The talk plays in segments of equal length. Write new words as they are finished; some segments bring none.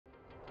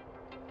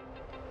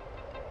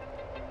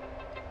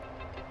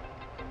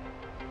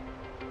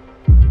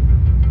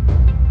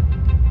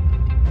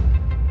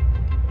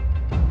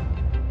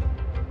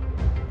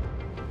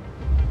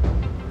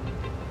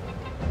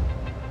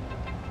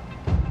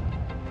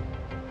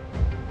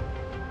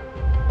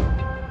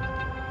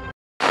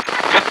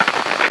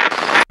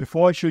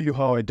Before I show you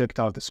how I decked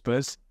out the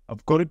space,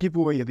 I've got a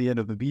giveaway at the end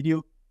of the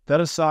video. That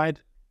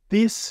aside,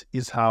 this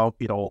is how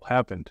it all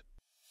happened.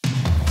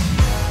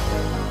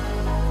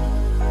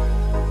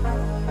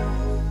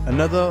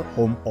 Another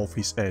home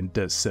office and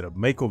desk setup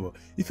makeover.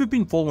 If you've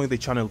been following the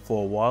channel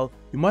for a while,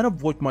 you might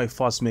have watched my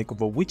first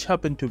makeover, which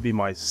happened to be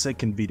my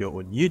second video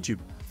on YouTube.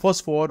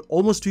 Fast forward,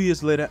 almost 2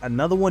 years later,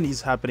 another one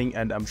is happening,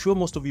 and I'm sure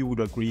most of you would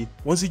agree,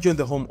 once you join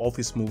the home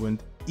office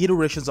movement,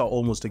 iterations are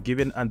almost a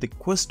given, and the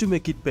quest to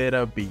make it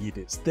better, be it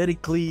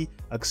aesthetically,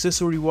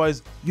 accessory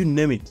wise, you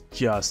name it,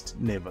 just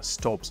never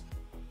stops.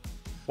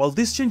 While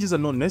these changes are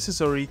not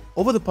necessary,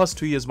 over the past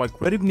 2 years my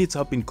creative needs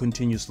have been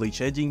continuously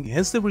changing,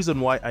 hence the reason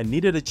why I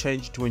needed a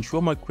change to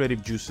ensure my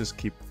creative juices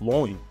keep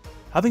flowing.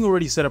 Having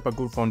already set up a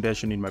good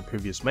foundation in my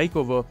previous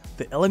makeover,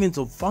 the elements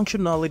of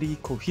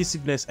functionality,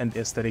 cohesiveness and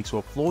aesthetics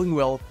were flowing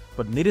well,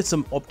 but needed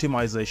some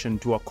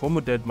optimization to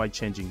accommodate my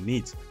changing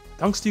needs.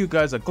 Thanks to you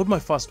guys, I got my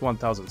first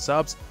 1000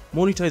 subs,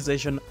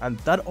 monetization, and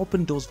that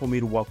opened doors for me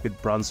to work with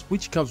brands,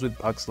 which comes with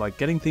perks like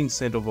getting things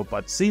sent over,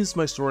 but since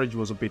my storage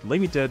was a bit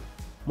limited,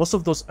 most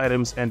of those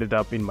items ended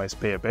up in my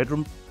spare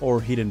bedroom or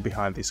hidden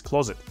behind this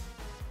closet.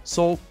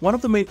 So one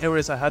of the main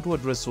areas I had to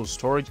address was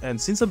storage, and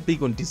since I'm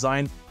big on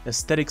design,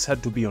 aesthetics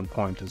had to be on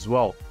point as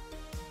well.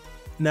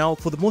 Now,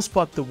 for the most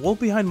part, the wall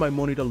behind my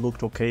monitor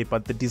looked okay,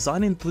 but the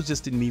design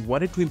enthusiast in me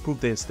wanted to improve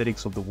the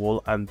aesthetics of the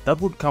wall, and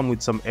that would come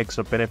with some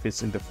extra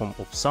benefits in the form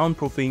of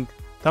soundproofing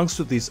thanks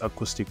to these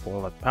acoustic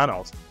walnut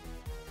panels.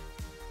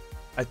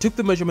 I took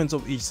the measurements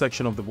of each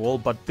section of the wall,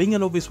 but being a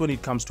novice when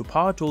it comes to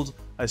power tools,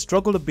 I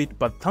struggled a bit,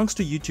 but thanks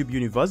to YouTube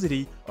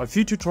University, a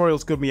few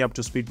tutorials got me up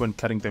to speed when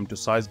cutting them to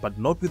size, but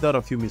not without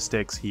a few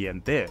mistakes here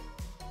and there.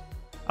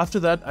 After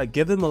that, I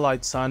gave them a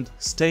light sand,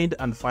 stained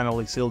and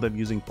finally sealed them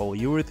using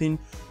polyurethane.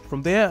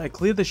 From there, I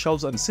cleared the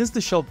shelves, and since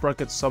the shelf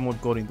brackets somewhat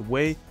got in the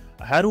way,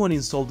 I had to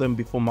uninstall them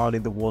before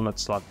mounting the walnut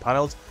slat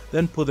panels,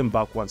 then put them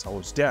back once I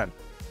was done.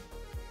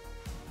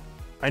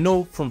 I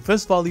know from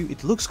face value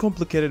it looks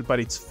complicated, but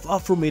it's far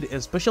from it,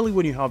 especially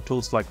when you have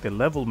tools like the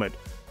level mat.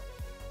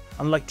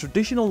 Unlike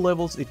traditional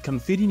levels, it can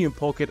fit in your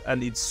pocket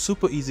and it's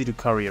super easy to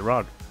carry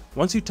around.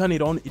 Once you turn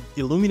it on, it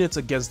illuminates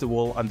against the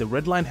wall, and the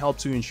red line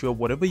helps you ensure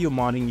whatever you're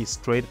mounting is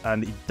straight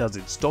and it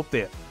doesn't stop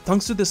there.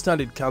 Thanks to the stand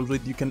it comes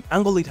with, you can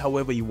angle it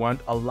however you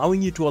want,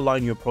 allowing you to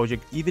align your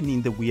project even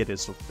in the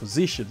weirdest of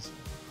positions.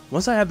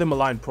 Once I had them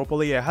aligned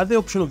properly, I had the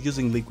option of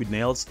using liquid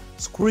nails,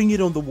 screwing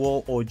it on the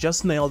wall, or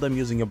just nail them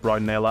using a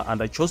broad nailer,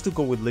 and I chose to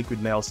go with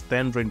liquid nails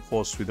then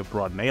reinforced with a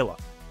broad nailer.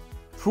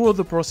 Throughout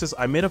the process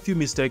I made a few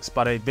mistakes,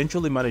 but I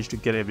eventually managed to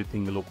get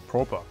everything look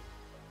proper.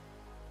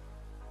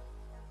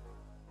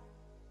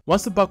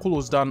 Once the back wall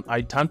was done, I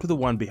turned to the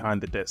one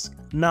behind the desk.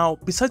 Now,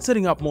 besides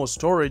setting up more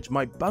storage,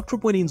 my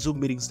backdrop when in Zoom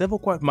meetings never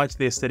quite matched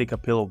the aesthetic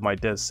appeal of my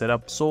desk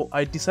setup, so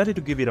I decided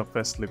to give it a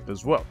facelift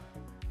as well.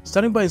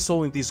 Starting by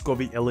installing these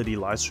Govee LED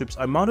light strips,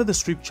 I mounted the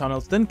strip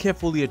channels, then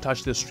carefully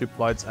attached the strip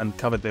lights and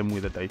covered them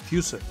with a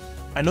diffuser.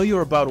 I know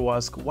you're about to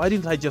ask, why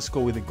didn't I just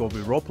go with the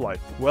Govee rope light?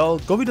 Well,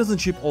 Govee doesn't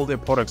ship all their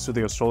products to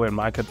the Australian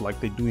market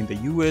like they do in the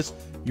US,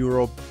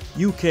 Europe,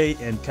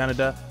 UK and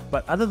Canada,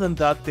 but other than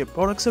that, their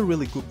products are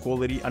really good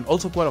quality and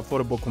also quite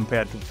affordable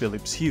compared to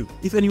Philips Hue.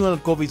 If anyone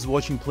at Govee is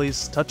watching, please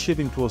start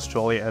shipping to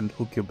Australia and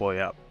hook your boy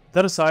up.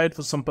 That aside,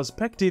 for some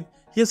perspective,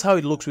 here's how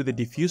it looks with the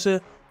diffuser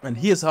and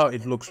here's how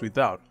it looks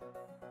without.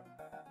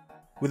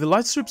 With the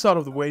light strips out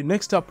of the way,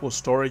 next up was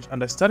storage,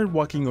 and I started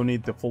working on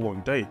it the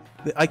following day.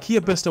 The IKEA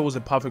Besta was a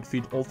perfect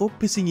fit, although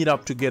piecing it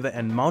up together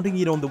and mounting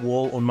it on the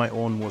wall on my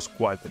own was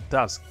quite the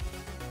task.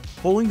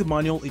 Following the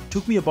manual, it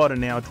took me about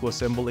an hour to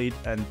assemble it,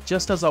 and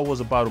just as I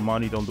was about to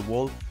mount it on the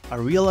wall, I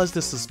realized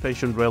the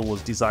suspension rail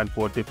was designed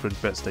for a different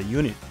Besta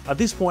unit. At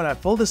this point I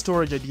felt the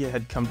storage idea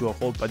had come to a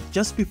halt, but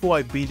just before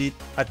I beat it,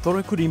 I thought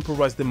I could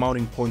improvise the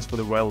mounting points for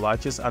the rail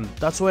latches, and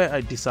that's why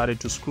I decided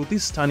to screw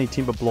these tiny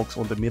timber blocks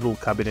on the middle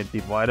cabinet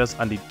dividers,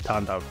 and it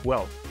turned out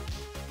well.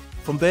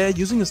 From there,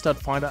 using a stud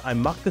finder, I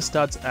marked the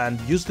studs and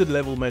used the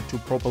level mat to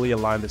properly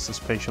align the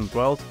suspension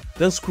rails,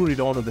 then screwed it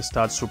onto the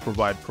studs to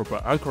provide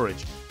proper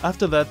anchorage.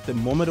 After that, the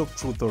moment of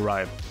truth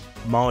arrived,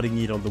 mounting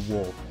it on the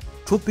wall.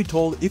 Truth be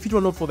told, if it were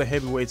not for the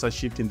heavy weights I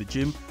shift in the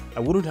gym, I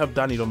wouldn't have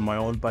done it on my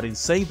own, but in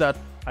saying that,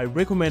 I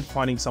recommend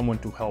finding someone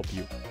to help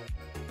you.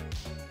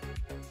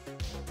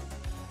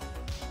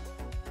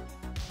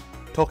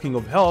 Talking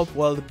of help,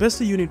 while the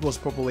Besta unit was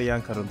properly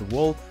anchored on the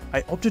wall,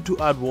 I opted to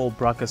add wall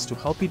brackets to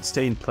help it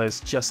stay in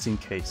place just in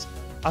case.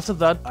 After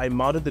that, I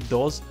mounted the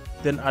doors,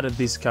 then added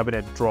this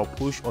cabinet draw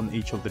push on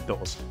each of the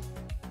doors.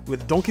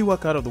 With donkey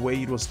work out of the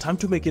way, it was time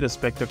to make it a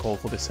spectacle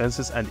for the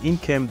senses, and in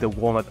came the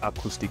walnut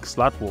acoustic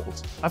slat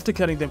walls. After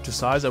cutting them to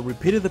size, I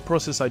repeated the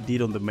process I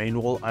did on the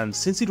main wall, and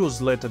since it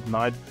was late at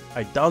night,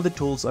 I downed the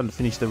tools and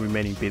finished the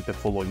remaining bit the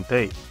following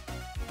day.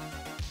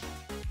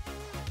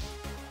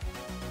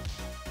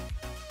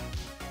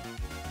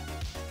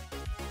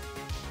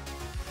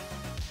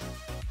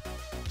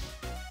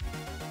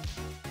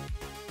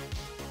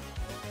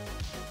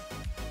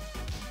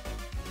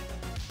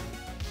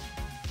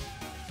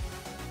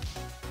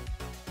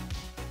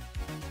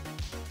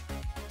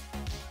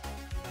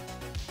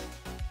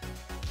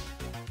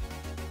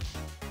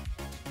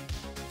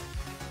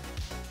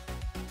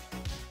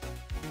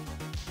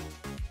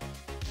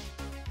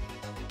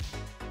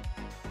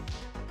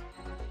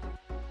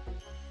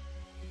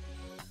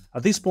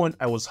 At this point,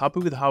 I was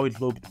happy with how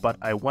it looked, but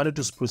I wanted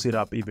to spruce it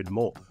up even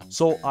more.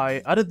 So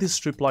I added this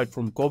strip light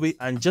from Govee,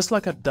 and just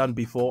like I'd done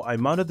before, I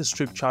mounted the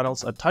strip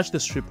channels, attached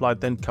the strip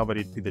light, then covered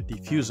it with a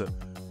diffuser.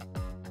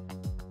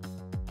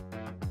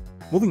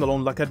 Moving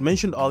along, like I'd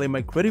mentioned earlier,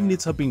 my creative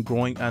needs have been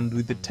growing, and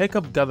with the tech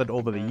I've gathered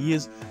over the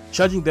years,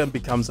 charging them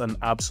becomes an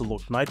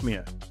absolute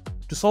nightmare.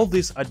 To solve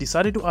this, I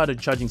decided to add a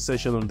charging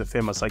station on the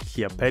famous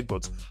IKEA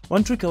pegboards.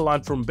 One trick I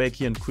learned from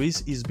Becky and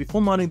Chris is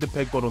before mounting the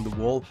pegboard on the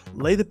wall,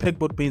 lay the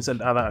pegboard pins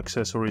and other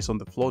accessories on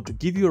the floor to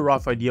give you a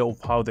rough idea of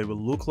how they will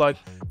look like.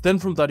 Then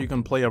from that you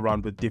can play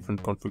around with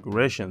different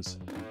configurations.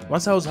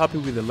 Once I was happy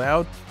with the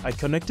layout, I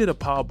connected a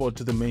power board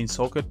to the main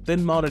socket,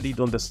 then mounted it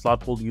on the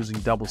slat wall using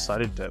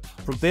double-sided tape.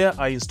 From there,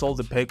 I installed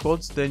the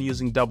pegboards, then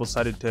using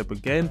double-sided tape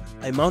again,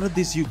 I mounted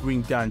this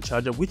U-Green GAN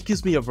charger, which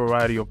gives me a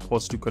variety of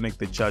ports to connect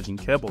the charging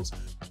cables.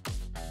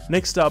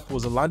 Next up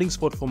was a landing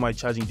spot for my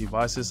charging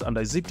devices, and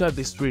I zip tied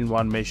this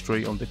 3-in-1 mesh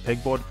tray on the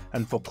pegboard,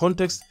 and for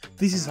context,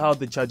 this is how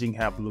the charging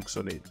hub looks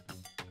on it.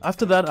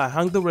 After that, I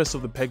hung the rest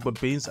of the pegboard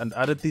pins and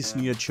added this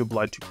near tube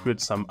light to create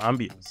some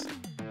ambience.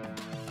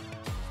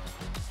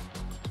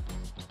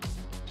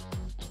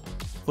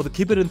 For the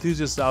keyboard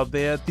enthusiasts out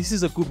there, this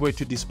is a good way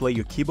to display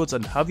your keyboards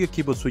and have your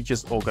keyboard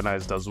switches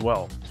organized as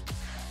well.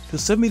 To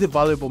save me the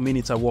valuable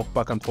minutes I walk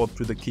back and forth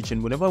through the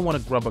kitchen whenever I want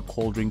to grab a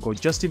cold drink or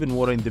just even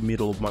water in the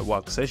middle of my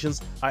work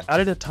sessions, I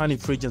added a tiny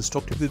fridge and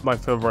stocked it with my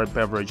favorite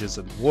beverages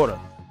and water.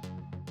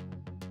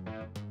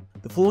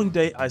 The following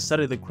day, I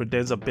started the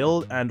Credenza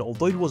Build, and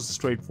although it was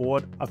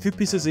straightforward, a few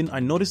pieces in I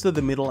noticed that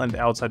the middle and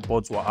the outside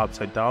boards were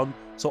upside down,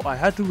 so I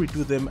had to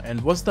redo them, and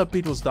once that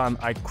bit was done,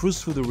 I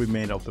cruised through the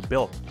remainder of the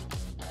build.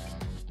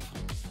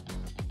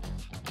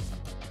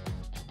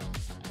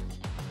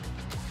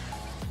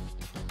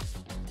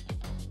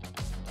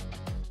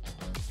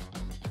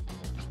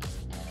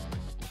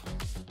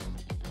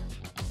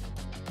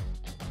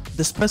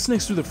 The space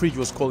next to the fridge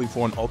was calling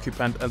for an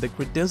occupant, and the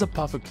Credenza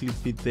perfectly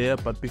fit there,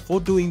 but before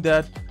doing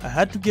that, I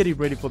had to get it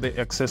ready for the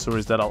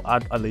accessories that I'll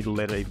add a little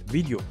later in the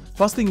video.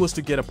 First thing was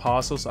to get a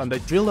power source, and I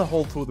drilled a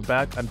hole through the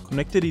back and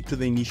connected it to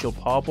the initial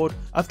power board,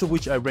 after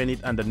which I ran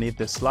it underneath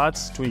the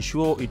slats to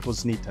ensure it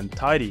was neat and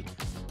tidy.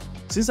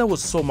 Since I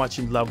was so much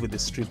in love with the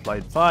strip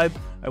light vibe,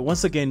 I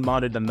once again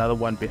mounted another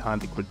one behind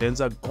the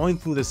Credenza, going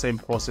through the same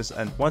process,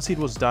 and once it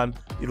was done,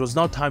 it was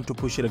now time to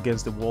push it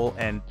against the wall,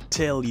 and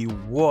tell you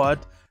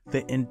what,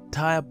 the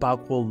entire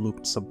back wall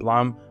looked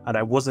sublime, and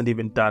I wasn't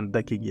even done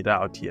decking it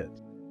out yet.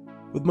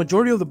 With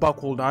majority of the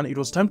back wall done, it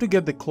was time to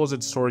get the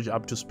closet storage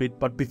up to speed,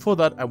 but before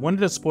that I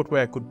wanted a spot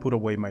where I could put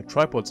away my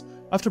tripods.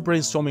 After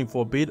brainstorming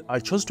for a bit, I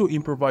chose to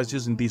improvise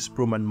using this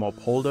broom and mop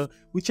holder,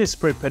 which I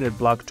spray painted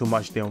black to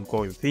match the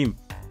ongoing theme.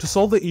 To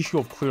solve the issue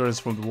of clearance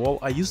from the wall,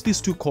 I used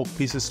these two cork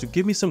pieces to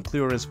give me some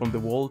clearance from the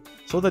wall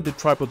so that the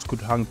tripods could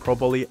hang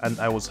properly, and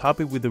I was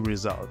happy with the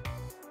result.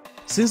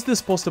 Since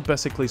this poster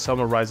basically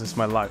summarizes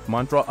my life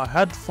mantra, I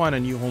had to find a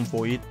new home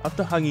for it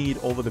after hanging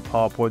it over the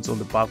PowerPoints on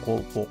the back wall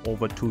for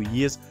over 2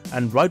 years,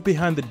 and right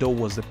behind the door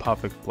was the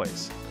perfect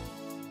place.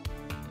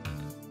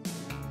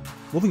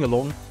 Moving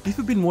along, if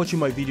you've been watching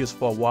my videos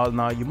for a while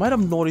now, you might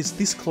have noticed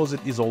this closet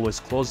is always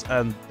closed,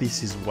 and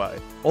this is why.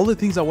 All the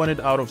things I wanted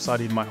out of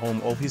sight in my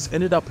home office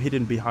ended up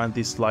hidden behind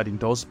these sliding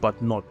doors,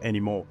 but not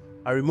anymore.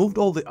 I removed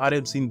all the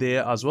items in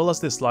there as well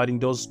as the sliding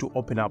doors to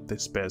open up the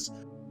space.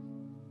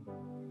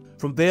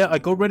 From there, I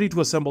got ready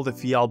to assemble the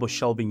Fialbo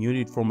shelving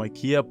unit from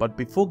IKEA, but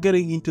before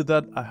getting into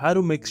that, I had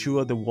to make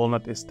sure the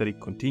walnut aesthetic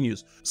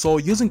continues. So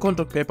using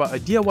contact paper, I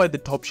DIY'd the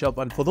top shelf,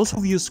 and for those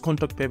who've used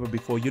contact paper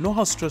before, you know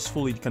how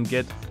stressful it can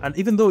get, and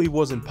even though it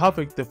wasn't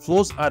perfect, the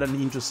floors add an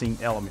interesting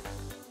element.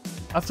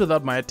 After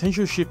that, my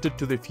attention shifted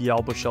to the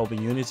Fialbo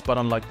shelving units, but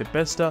unlike the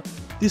Besta,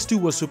 these two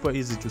were super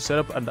easy to set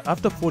up, and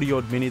after 40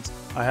 odd minutes,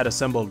 I had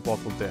assembled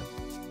both of them.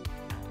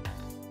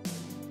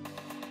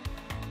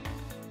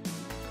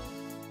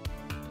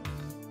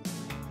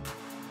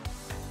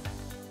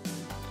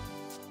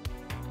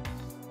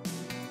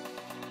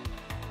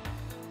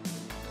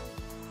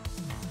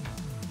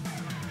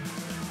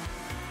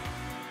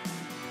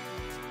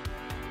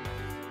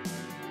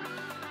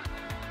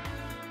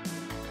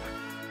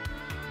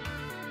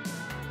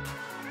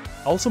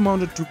 I also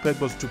mounted 2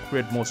 pegboards to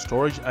create more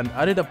storage and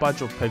added a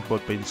bunch of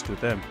pegboard pins to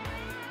them.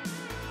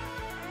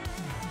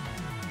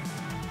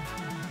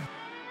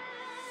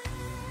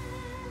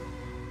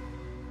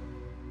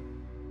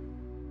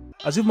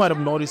 As you might have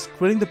noticed,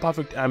 creating the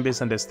perfect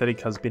ambience and aesthetic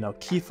has been a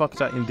key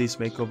factor in this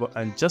makeover,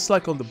 and just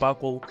like on the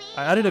back wall,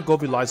 I added a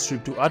Govee light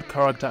strip to add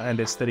character and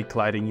aesthetic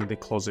lighting in the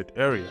closet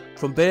area.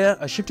 From there,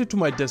 I shifted to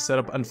my desk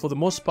setup, and for the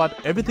most part,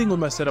 everything on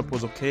my setup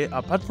was okay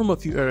apart from a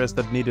few areas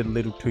that needed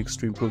little tweaks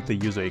to improve the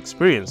user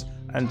experience.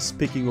 And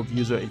speaking of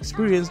user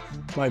experience,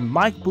 my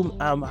mic boom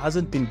arm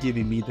hasn't been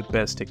giving me the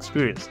best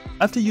experience.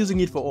 After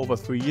using it for over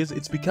 3 years,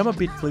 it's become a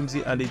bit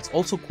flimsy and it's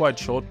also quite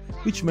short,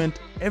 which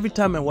meant every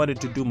time I wanted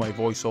to do my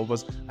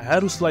voiceovers, I had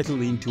to slightly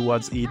lean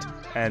towards it,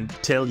 and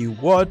tell you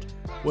what,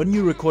 when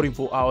you're recording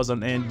for hours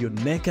on end, your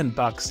neck and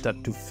back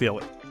start to feel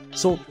it.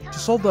 So to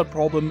solve that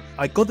problem,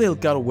 I got the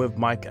Elgato Wave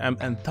mic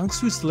amp, and thanks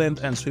to its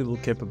length and swivel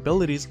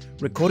capabilities,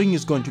 recording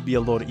is going to be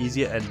a lot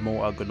easier and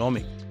more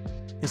ergonomic.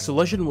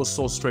 Installation was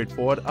so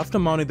straightforward. After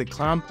mounting the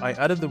clamp, I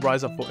added the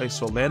riser for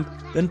extra length,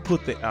 then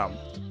put the amp.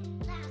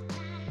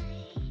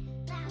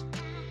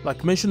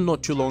 Like mentioned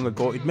not too long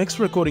ago, it makes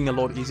recording a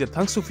lot easier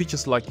thanks to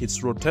features like its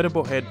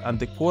rotatable head and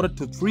the 1/4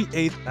 to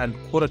 3/8 and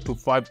 1/4 to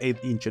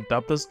 5/8 inch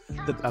adapters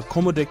that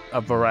accommodate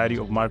a variety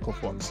of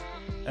microphones.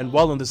 And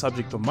while on the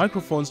subject of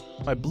microphones,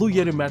 my Blue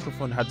Yeti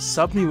microphone had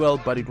served me well,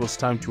 but it was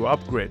time to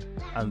upgrade.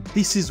 And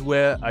this is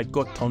where I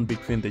got torn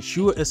between the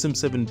Shure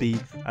SM7B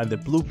and the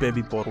Blue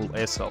Baby Bottle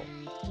SL.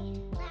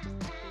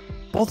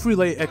 Both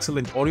relay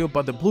excellent audio,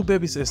 but the Blue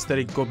Baby's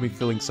aesthetic got me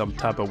feeling some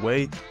type of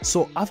way,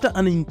 so after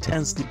an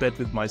intense debate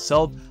with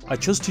myself, I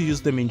chose to use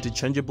them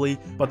interchangeably,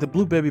 but the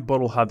Blue Baby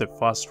Bottle had the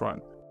first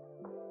run.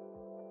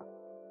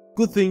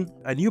 Good thing,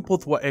 I knew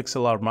both were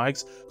XLR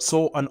mics,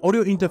 so an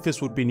audio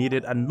interface would be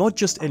needed, and not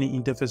just any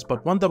interface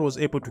but one that was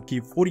able to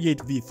keep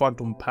 48V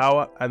phantom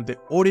power and the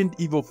Audient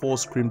Evo 4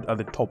 screamed at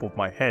the top of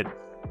my head.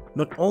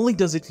 Not only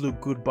does it look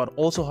good but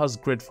also has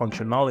great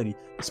functionality.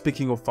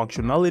 Speaking of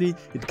functionality,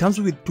 it comes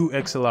with 2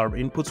 XLR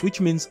inputs,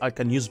 which means I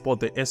can use both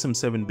the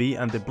SM7B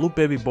and the Blue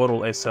Baby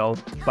Bottle SL,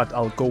 but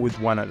I'll go with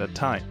one at a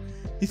time.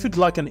 If you'd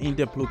like an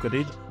in-depth look at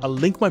it, I'll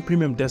link my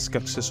premium desk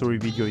accessory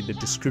video in the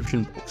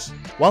description box.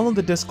 While on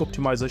the desk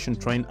optimization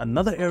train,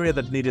 another area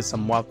that needed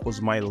some work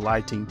was my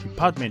lighting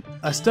department.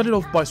 I started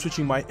off by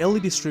switching my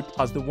LED strip,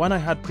 as the one I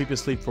had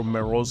previously from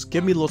Melrose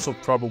gave me lots of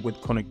trouble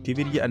with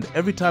connectivity, and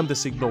every time the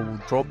signal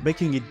would drop,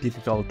 making it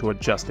difficult to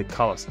adjust the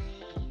colors.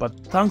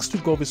 But thanks to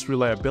Govee's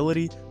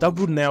reliability, that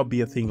would now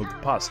be a thing of the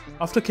past.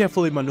 After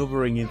carefully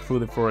maneuvering it through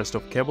the forest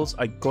of cables,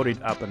 I got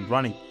it up and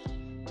running.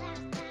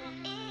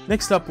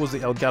 Next up was the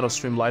Elgato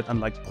Streamlight, and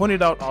like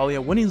pointed out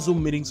earlier, when in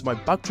Zoom meetings my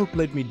backdrop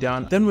let me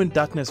down, then when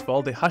darkness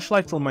fell, the hash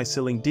light from my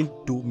ceiling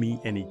didn't do me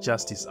any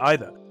justice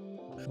either.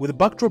 With the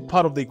backdrop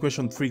part of the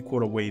equation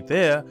 3/4 way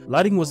there,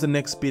 lighting was the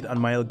next bit, and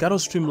my Elgato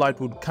Streamlight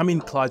would come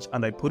in clutch,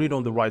 and I put it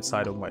on the right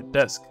side of my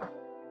desk.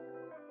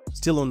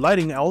 Still on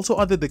lighting, I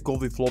also added the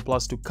Govee Floor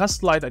Plus to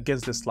cast light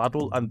against the slat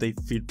wall, and they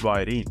fit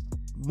right in.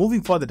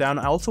 Moving further down,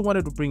 I also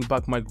wanted to bring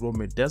back my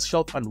Grommet desk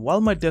shelf, and while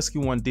my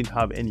desking one didn't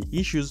have any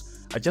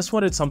issues, I just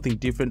wanted something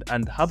different,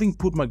 and having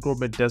put my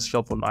Grommet desk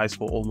shelf on ice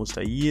for almost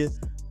a year,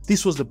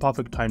 this was the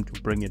perfect time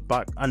to bring it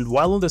back. And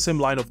while on the same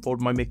line of thought,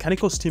 my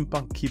mechanical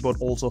steampunk keyboard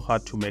also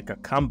had to make a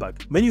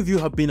comeback. Many of you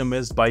have been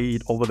amazed by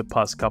it over the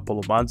past couple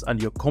of months,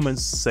 and your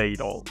comments say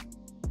it all.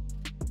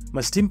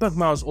 My steampunk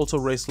mouse also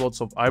raised lots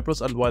of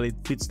eyebrows, and while it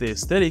fits the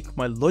aesthetic,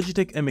 my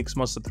Logitech MX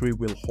Master 3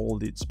 will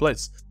hold its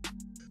place.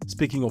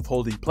 Speaking of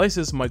holding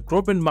places, my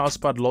Grommet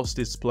mousepad lost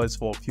its place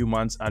for a few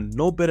months, and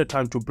no better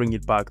time to bring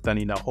it back than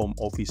in a home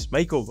office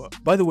makeover.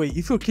 By the way,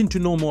 if you're keen to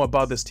know more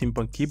about the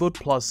steampunk keyboard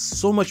plus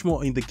so much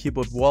more in the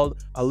keyboard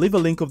world, I'll leave a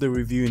link of the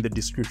review in the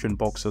description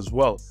box as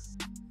well.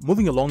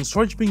 Moving along,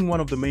 storage being one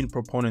of the main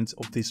proponents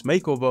of this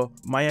makeover,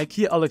 my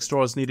IKEA Alex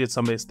drawers needed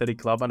some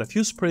aesthetic love, and a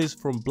few sprays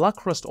from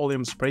Black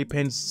Rust-Oleum spray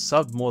paints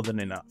served more than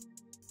enough.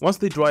 Once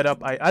they dried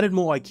up, I added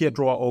more IKEA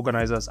drawer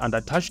organizers and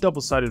attached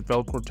double-sided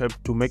velcro tape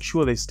to make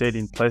sure they stayed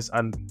in place,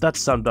 and that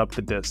summed up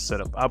the desk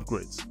setup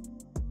upgrades.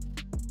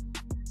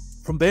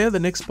 From there, the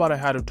next part I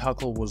had to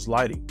tackle was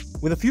lighting.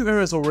 With a few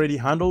areas already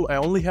handled, I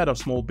only had a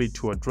small bit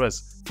to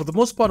address. For the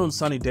most part on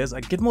sunny days,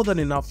 I get more than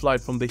enough light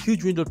from the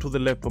huge window to the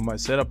left of my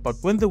setup, but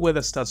when the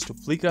weather starts to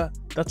flicker,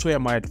 that's where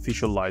my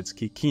artificial lights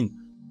kick in.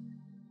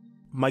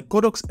 My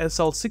Godox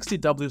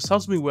SL60W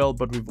serves me well,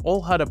 but we've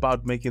all heard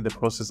about making the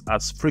process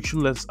as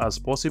frictionless as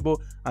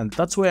possible, and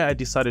that's where I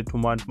decided to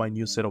mount my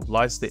new set of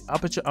lights, the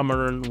Aputure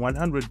Amaran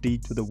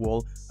 100D, to the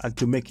wall, and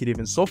to make it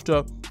even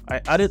softer, I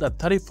added a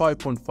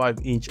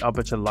 35.5-inch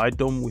Aputure light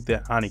dome with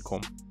a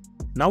honeycomb.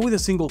 Now with a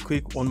single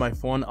click on my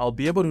phone, I'll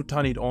be able to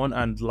turn it on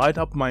and light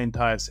up my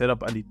entire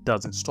setup, and it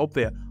doesn't stop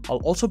there. I'll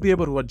also be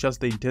able to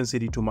adjust the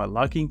intensity to my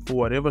liking for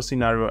whatever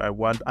scenario I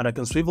want, and I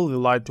can swivel the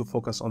light to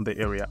focus on the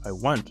area I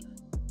want.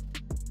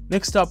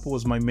 Next up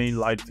was my main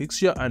light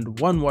fixture, and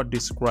one word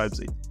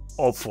describes it: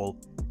 awful.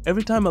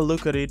 Every time I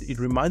look at it, it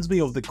reminds me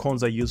of the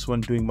cons I use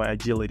when doing my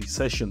agility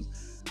sessions.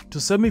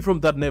 To save me from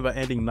that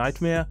never-ending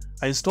nightmare,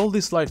 I installed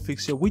this light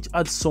fixture, which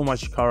adds so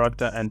much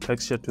character and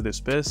texture to the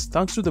space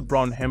thanks to the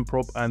brown hem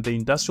prop and the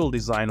industrial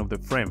design of the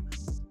frame.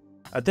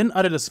 I then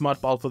added a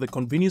smart bulb for the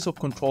convenience of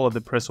control at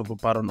the press of a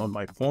button on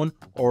my phone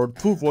or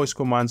through voice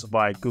commands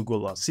via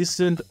Google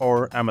Assistant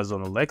or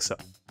Amazon Alexa.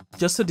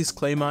 Just a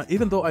disclaimer,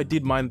 even though I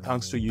did mine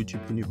thanks to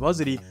YouTube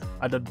University,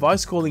 I'd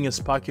advise calling a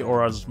sparky,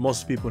 or as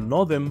most people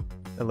know them,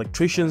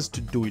 electricians,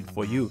 to do it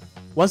for you.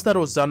 Once that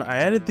was done, I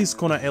added these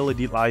corner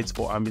LED lights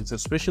for ambience,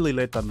 especially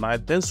late at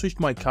night, then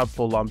switched my cab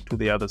floor lamp to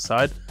the other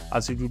side,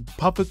 as it would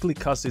perfectly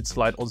cast its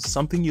light on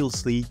something you'll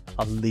see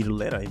a little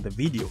later in the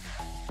video.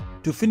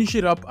 To finish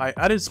it up, I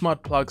added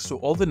smart plugs to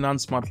all the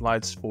non-smart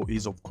lights for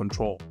ease of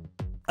control.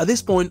 At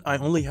this point, I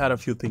only had a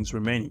few things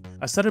remaining.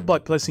 I started by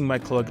placing my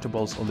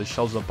collectibles on the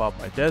shelves above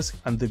my desk,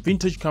 and the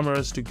vintage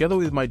cameras together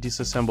with my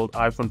disassembled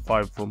iPhone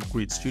 5 from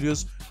Grid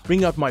Studios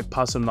bring out my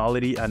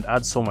personality and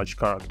add so much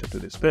character to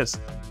this space.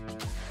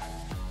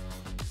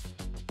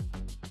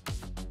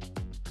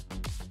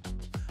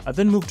 I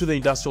then moved to the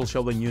industrial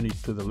shelving unit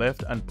to the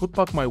left and put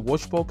back my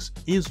watch box,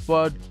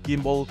 earbud,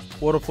 gimbal,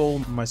 waterfall,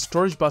 my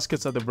storage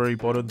baskets at the very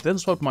bottom, then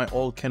swapped my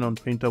old Canon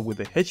printer with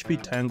the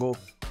HP Tango,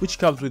 which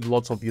comes with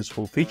lots of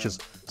useful features,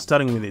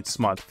 starting with its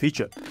smart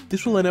feature.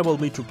 This will enable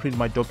me to print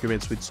my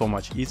documents with so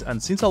much ease,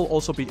 and since I'll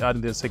also be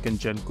adding the second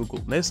gen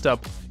Google Nest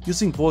app,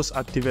 using voice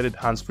activated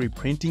hands-free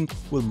printing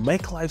will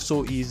make life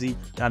so easy,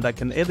 and I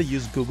can either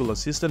use Google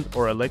Assistant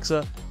or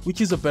Alexa, which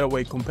is a better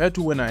way compared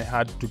to when I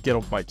had to get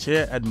off my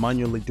chair and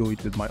manually do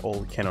it with my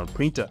old Canon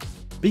printer.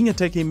 Being a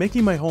techie,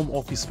 making my home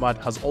office smart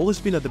has always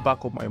been at the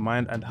back of my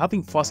mind, and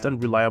having fast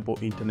and reliable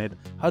internet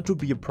had to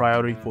be a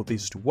priority for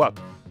this to work.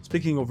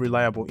 Speaking of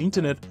reliable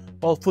internet,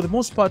 well, for the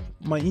most part,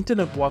 my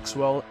internet works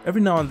well. Every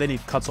now and then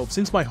it cuts off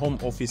since my home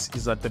office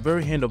is at the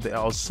very end of the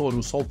house, so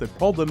to solve the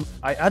problem,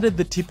 I added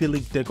the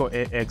TP-Link Deco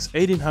AX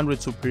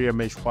 1800 Superior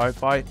Mesh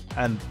Wi-Fi,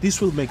 and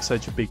this will make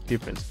such a big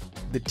difference.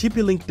 The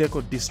TP-Link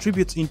Deco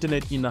distributes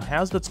internet in a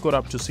house that's got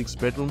up to 6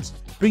 bedrooms,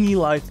 bringing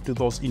life to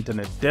those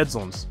internet dead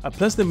zones. I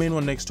placed the main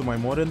one next to my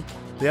modem,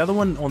 the other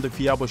one on the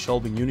Fiabo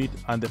shelving unit,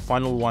 and the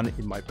final one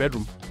in my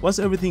bedroom. Once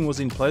everything was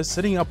in place,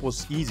 setting up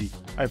was easy.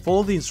 I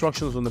followed the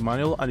instructions on the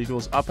manual and it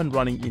was up and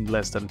running in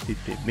less than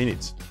 15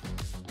 minutes.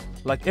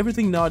 Like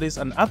everything nowadays,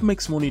 an app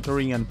makes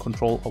monitoring and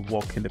control a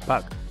walk in the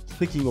park.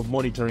 Speaking of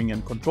monitoring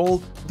and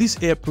control,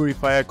 this air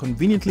purifier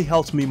conveniently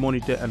helps me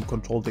monitor and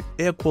control the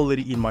air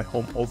quality in my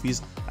home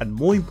office, and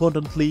more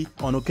importantly,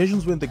 on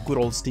occasions when the good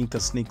old stinker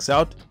sneaks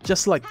out,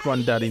 just like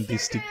Granddad in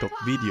this TikTok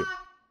video.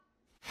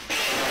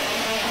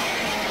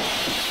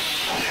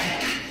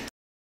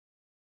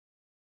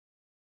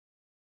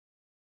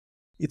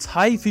 Its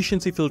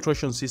high-efficiency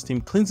filtration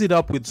system cleans it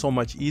up with so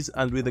much ease,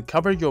 and with a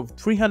coverage of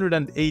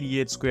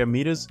 388 square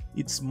meters,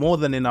 it's more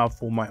than enough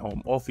for my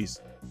home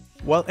office.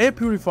 While air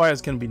purifiers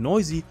can be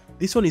noisy,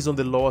 this one is on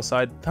the lower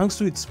side thanks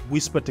to its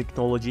whisper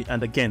technology,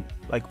 and again,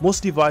 like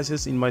most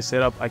devices in my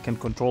setup, I can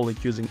control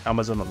it using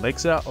Amazon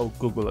Alexa or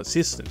Google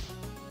Assistant.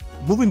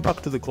 Moving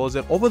back to the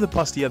closet, over the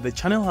past year the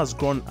channel has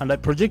grown, and I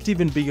project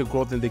even bigger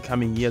growth in the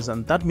coming years,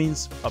 and that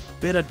means a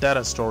better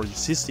data storage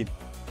system.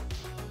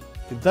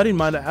 With that in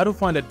mind, I had to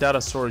find a data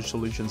storage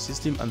solution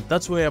system, and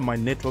that's where my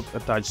network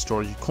attached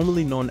storage,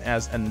 commonly known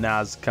as a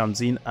NAS,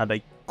 comes in, and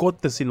I got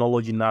the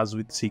Synology NAS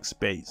with 6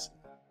 bays.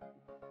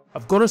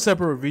 I've got a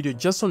separate video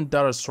just on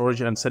data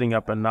storage and setting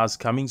up a NAS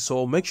coming,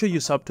 so make sure you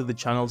sub to the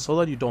channel so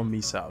that you don't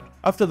miss out.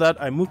 After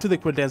that, I moved to the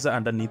Credenza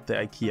underneath the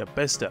IKEA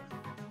Besta.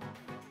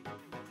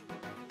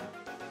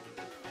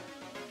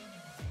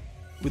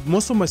 With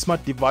most of my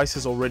smart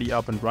devices already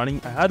up and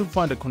running, I had to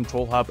find a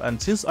control hub, and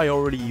since I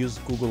already use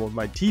Google on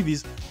my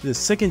TVs, the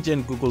second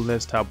gen Google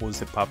Nest hub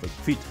was the perfect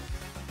fit.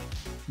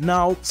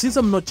 Now, since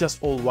I'm not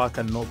just all work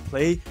and not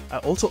play, I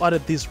also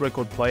added this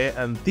record player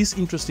and these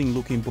interesting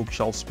looking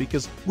bookshelf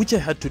speakers, which I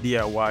had to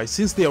DIY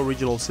since the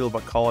original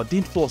silver color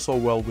didn't flow so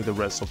well with the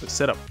rest of the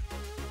setup.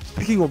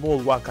 Speaking of all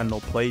work and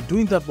not play,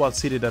 doing that while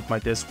seated at my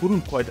desk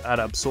wouldn't quite add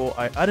up, so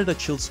I added a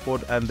chill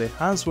spot, and the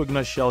Hans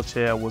Wegner shell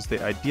chair was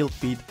the ideal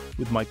fit,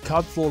 with my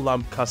carved floor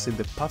lamp casting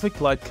the perfect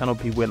light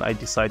canopy when I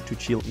decide to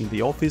chill in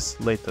the office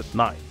late at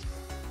night.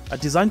 A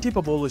design tip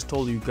I've always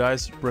told you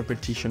guys: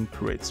 repetition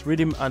creates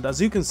rhythm, and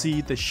as you can see,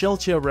 the shell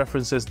chair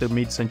references the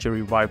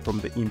mid-century vibe from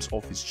the IMS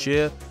office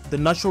chair. The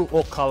natural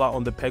oak color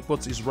on the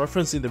pegboards is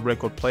referenced in the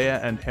record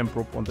player and hemp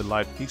rope on the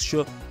light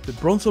fixture. The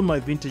bronze on my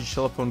vintage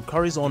telephone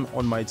carries on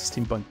my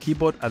steampunk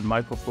keyboard and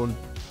microphone,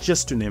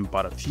 just to name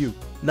but a few.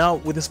 Now,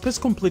 with the space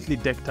completely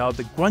decked out,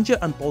 the grandeur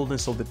and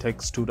boldness of the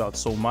tech stood out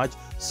so much,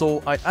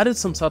 so I added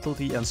some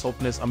subtlety and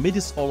softness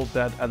amidst all of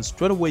that, and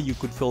straight away you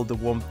could feel the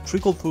warmth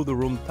trickle through the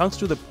room thanks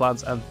to the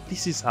plants, and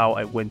this is how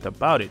I went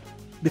about it.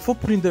 Before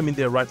putting them in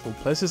their rightful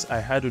places, I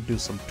had to do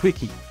some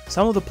tweaking.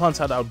 Some of the plants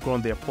had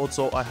outgrown their pots,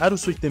 so I had to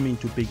switch them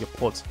into bigger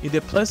pots. In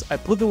their place, I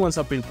put the ones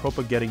I've been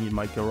propagating in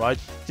my garage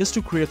just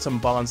to create some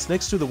balance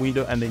next to the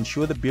window and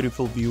ensure the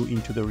beautiful view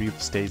into the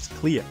roof stays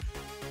clear.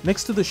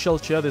 Next to the shell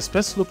chair, the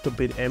space looked a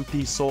bit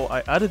empty, so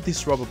I added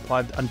this rubber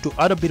plant, and to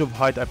add a bit of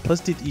height, I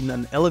placed it in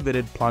an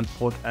elevated plant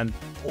pot, and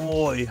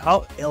boy,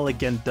 how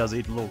elegant does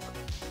it look.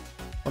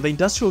 On the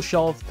industrial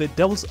shelf, the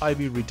devil's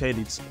ivy retained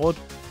its spot,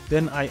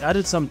 then I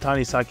added some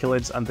tiny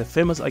succulents, and the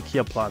famous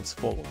IKEA plants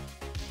followed.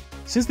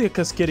 Since the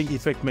cascading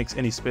effect makes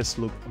any space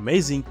look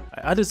amazing,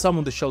 I added some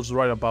on the shelves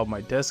right above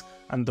my desk,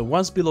 and the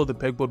ones below the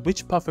pegboard,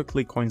 which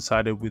perfectly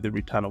coincided with the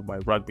return of my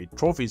rugby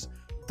trophies.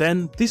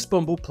 Then this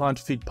bamboo plant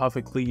fit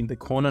perfectly in the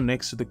corner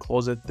next to the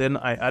closet. Then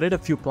I added a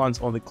few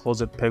plants on the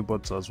closet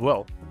pegboards as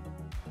well.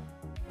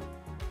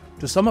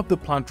 To sum up the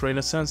plant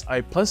renaissance, I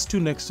placed 2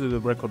 next to the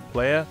record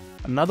player,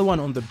 another one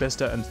on the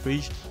Besta and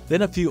fridge,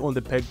 then a few on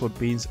the pegboard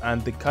bins,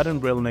 and the curtain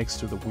rail next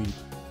to the window.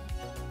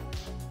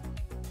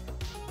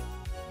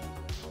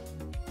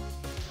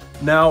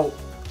 Now,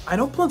 I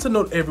know plants are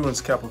not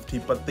everyone's cup of tea,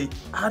 but they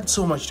add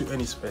so much to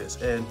any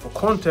space. And for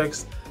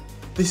context,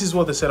 this is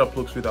what the setup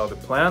looks without the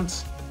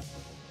plants.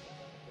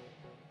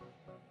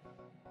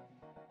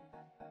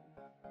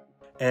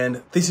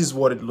 And this is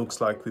what it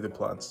looks like with the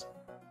plants.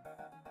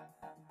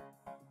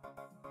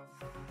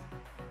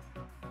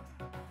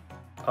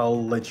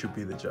 I'll let you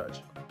be the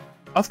judge.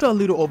 After a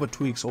little over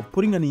 2 weeks of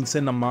putting an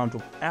insane amount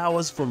of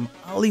hours from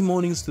early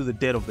mornings to the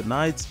dead of the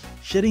nights,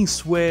 shedding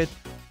sweat,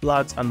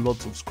 blood and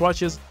lots of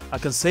scratches, I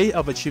can say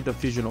I've achieved a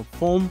fusion of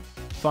form,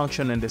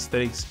 function and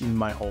aesthetics in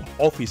my home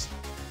office.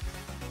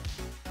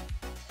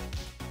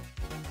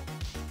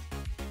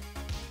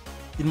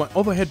 In my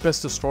overhead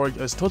Besta storage,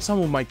 I stored some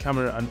of my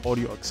camera and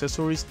audio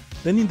accessories.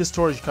 Then in the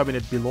storage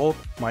cabinet below,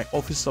 my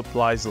office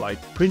supplies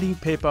like printing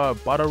paper,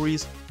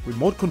 batteries,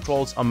 remote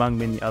controls, among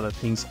many other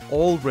things,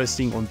 all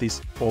resting on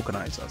these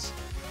organizers.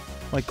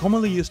 My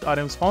commonly used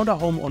items found a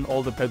home on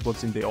all the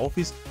pegboards in the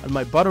office, and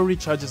my battery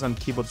chargers and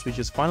keyboard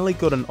switches finally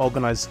got an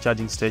organized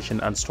charging station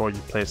and storage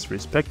place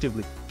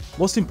respectively.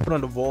 Most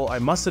important of all, I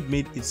must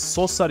admit it's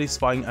so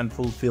satisfying and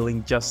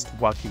fulfilling just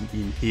working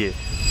in here.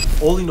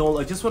 All in all,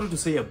 I just wanted to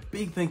say a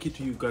big thank you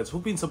to you guys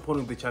who've been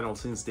supporting the channel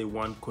since day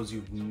one, because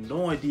you've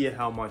no idea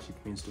how much it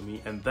means to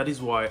me, and that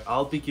is why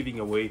I'll be giving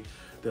away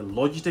the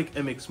Logitech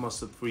MX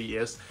Master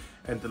 3S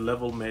and the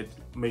level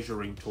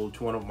measuring tool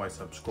to one of my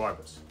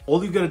subscribers.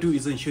 All you gotta do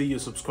is ensure you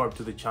subscribe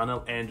to the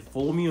channel and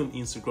follow me on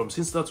Instagram,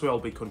 since that's where I'll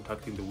be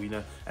contacting the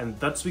winner, and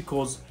that's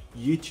because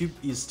YouTube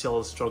is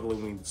still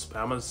struggling with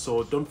spammers,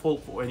 so don't fall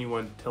for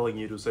anyone telling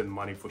you to send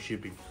money for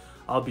shipping.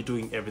 I'll be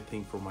doing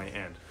everything from my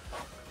end.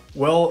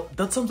 Well,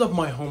 that sums up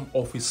my home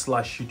office /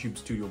 YouTube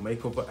studio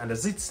makeover, and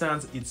as it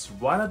stands, it's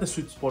right at the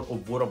sweet spot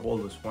of what I've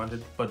always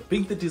wanted, but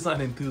being the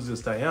design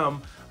enthusiast I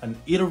am, an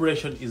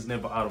iteration is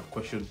never out of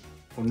question.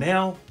 For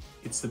now,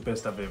 it's the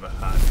best I've ever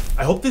had.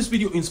 I hope this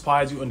video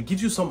inspires you and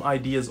gives you some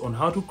ideas on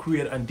how to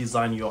create and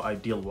design your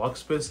ideal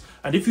workspace.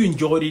 And if you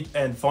enjoyed it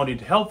and found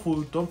it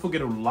helpful, don't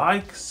forget to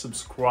like,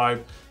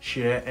 subscribe,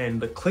 share,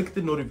 and click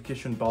the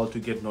notification bell to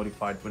get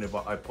notified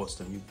whenever I post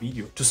a new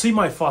video. To see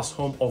my first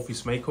home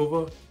office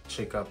makeover,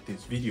 check out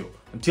this video.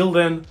 Until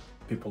then,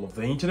 people of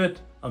the internet,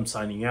 I'm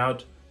signing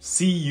out.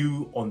 See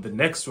you on the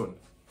next one.